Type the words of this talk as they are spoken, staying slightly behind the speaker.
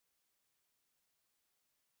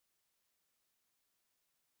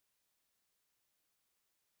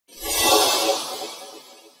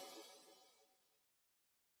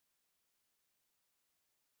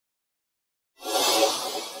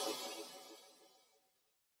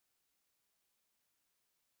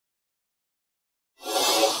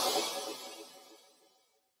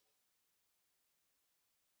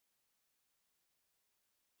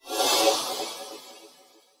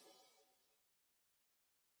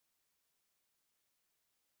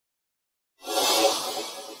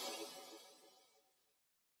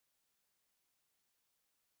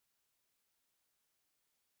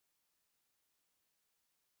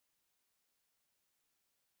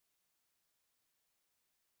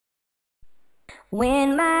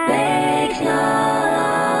When my legs no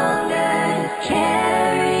longer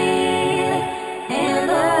carry and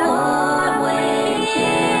the warm wind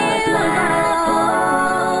chills my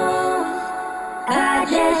bones, I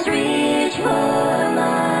just reach for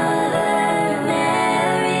Mother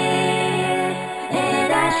Mary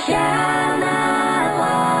and I shall not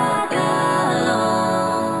walk alone.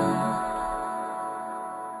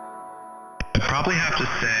 I probably have to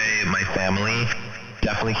say my family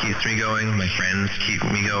definitely keeps me going. My friends keep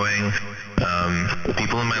me going. The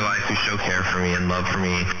people in my life who show care for me and love for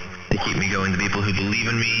me, they keep me going. The people who believe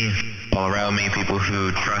in me all around me, people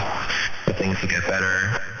who trust that things will get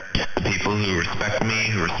better, the people who respect me,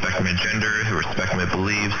 who respect my gender, who respect my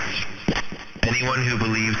beliefs. Anyone who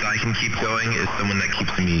believes I can keep going is someone that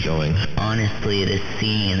keeps me going. Honestly, this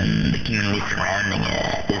scene and the community surrounding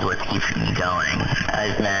it is what's keeping me going.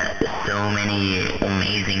 I've met so many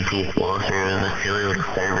amazing people through the silly little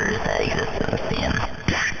servers that exist in the scene.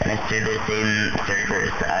 And it's through the same servers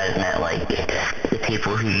that I've met, like, the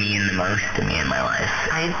people who mean the most to me in my life.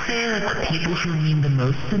 I'd say that the people who mean the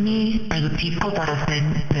most to me are the people that have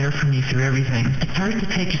been there for me through everything. It's hard to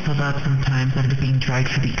take yourself out sometimes out of being dragged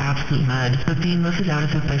through the absolute mud, but being lifted out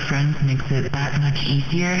of it by friends makes it that much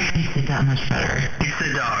easier, makes it that much better. It's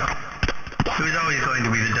the dog. He was always going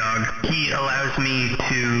to be the dog. He allows me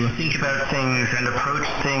to think about things and approach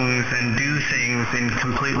things and do things in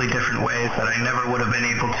completely different ways that I never would have been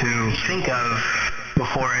able to think of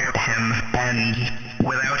before him, and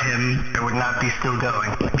without him, I would not be still going.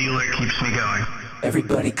 Bueller keeps me going.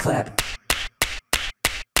 Everybody clap.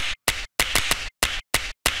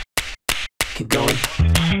 Keep going.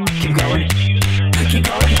 Keep going. Keep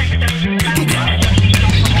going. Keep going.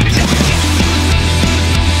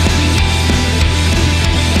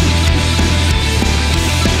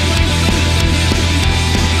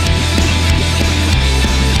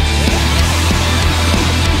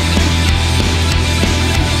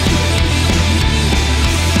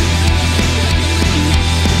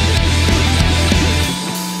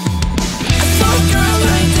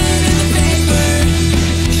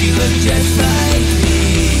 Just like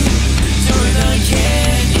me, torn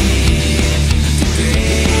uncanny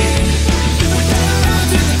degree. Without around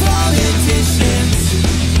to the politicians,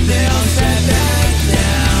 they all sat back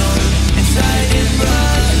down and sighed in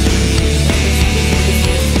relief.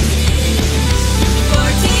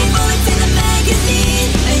 14 bullets in the magazine,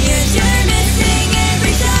 and yet you're missing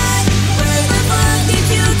every shot. Where the fuck did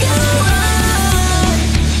you go wrong?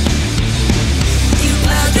 You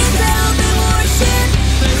plowed yourself in worship.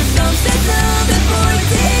 Don't set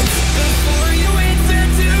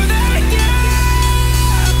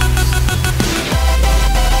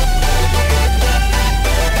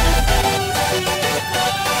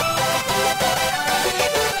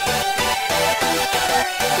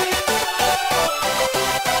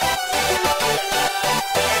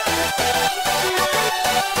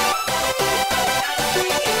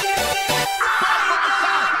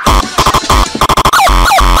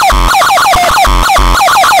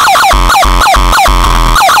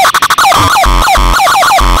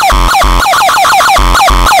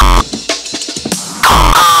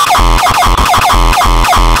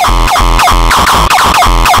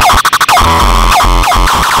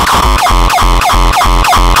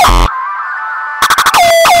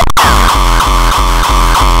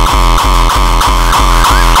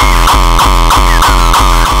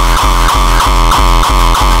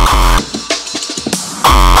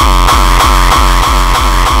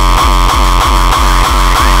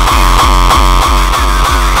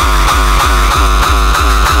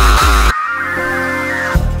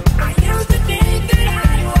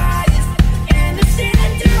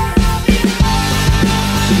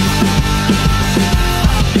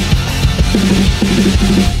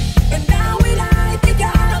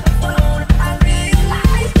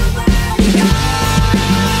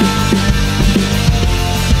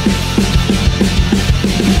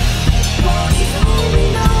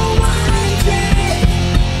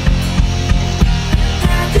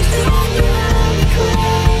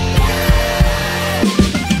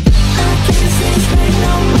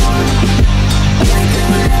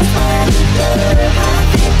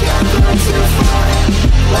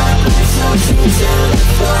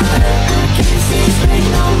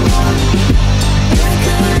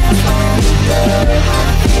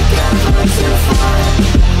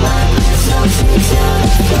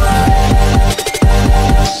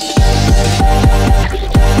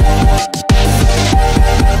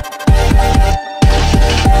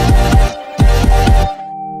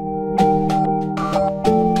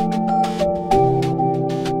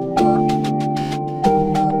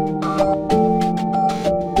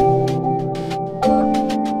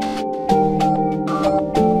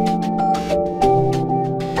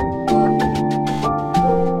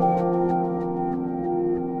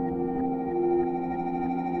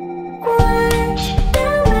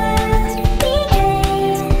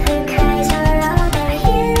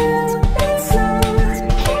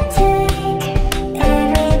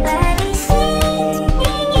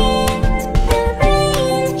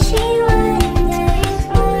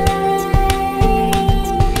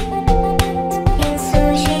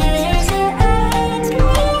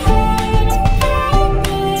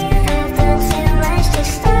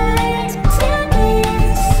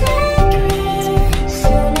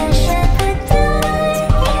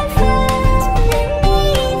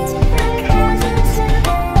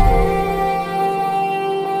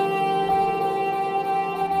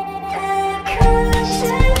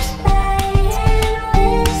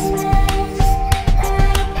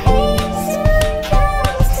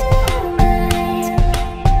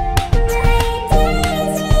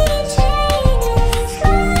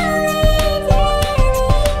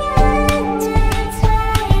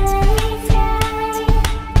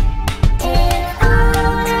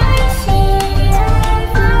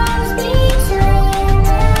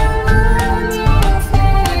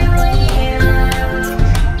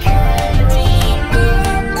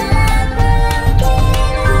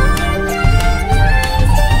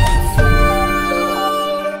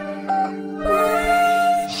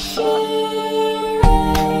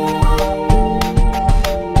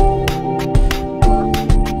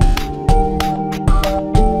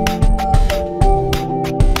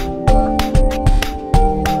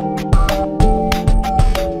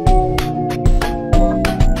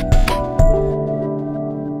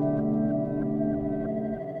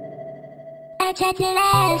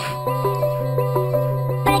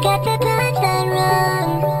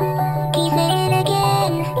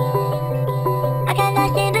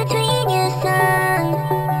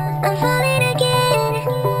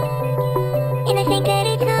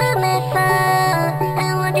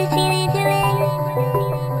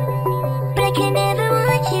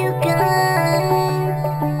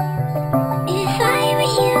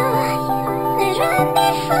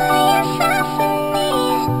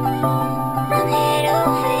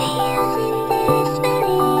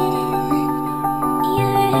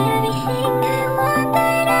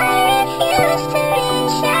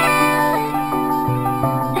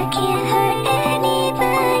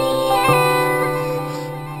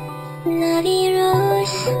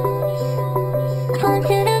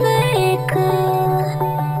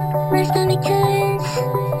my stomach turns.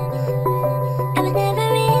 I was never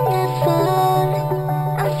in the fall.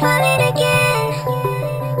 I'm falling again,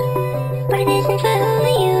 but it isn't for who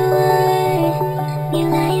you are. You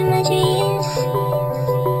lie in my dreams,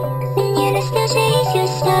 and yet I still chase your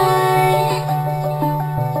star.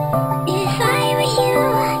 If I were you,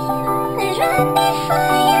 I'd run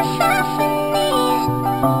before you fell for me.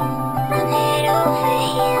 I'm head over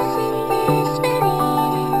heels in this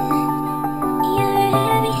belief. You're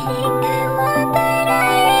everything I want, but I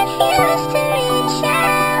refuse to reach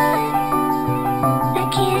out. I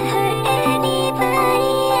can't hurt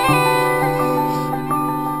anybody else.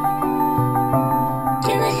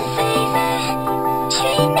 Do us a favor,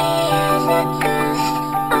 treat me as a ghost.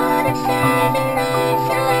 All the time and night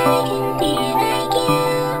so I can be like you.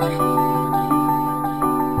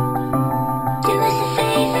 Do us a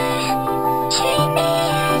favor, treat me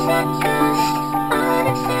as a ghost. All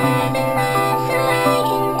the time and night so I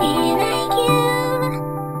can be like you.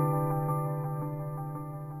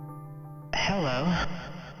 Hello.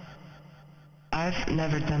 I've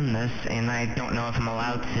never done this, and I don't know if I'm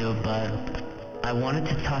allowed to, but I wanted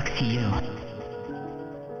to talk to you.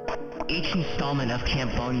 Each installment of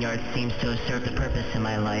Camp Boneyard seems to have served a purpose in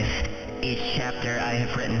my life. Each chapter I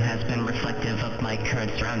have written has been reflective of my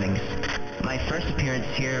current surroundings. My first appearance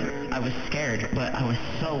here, I was scared, but I was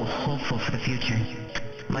so hopeful for the future.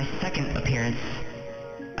 My second appearance,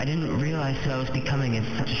 I didn't realize who I was becoming in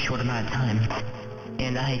such a short amount of time.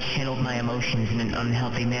 And I channeled my emotions in an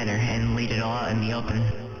unhealthy manner and laid it all out in the open.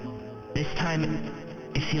 This time,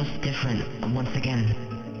 it feels different once again.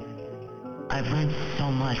 I've learned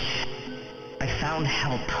so much. I found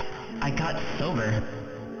help. I got sober.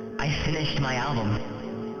 I finished my album.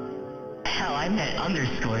 Hell, I met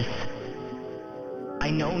underscores.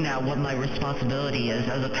 I know now what my responsibility is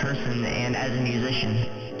as a person and as a musician.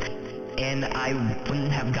 And I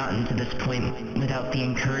wouldn't have gotten to this point without the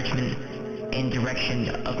encouragement and direction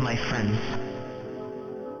of my friends.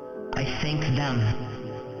 I thank them,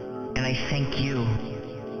 and I thank you.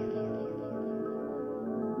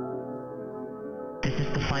 This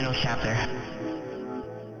is the final chapter.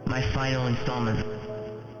 My final installment.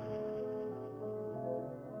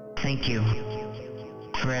 Thank you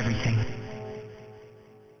for everything.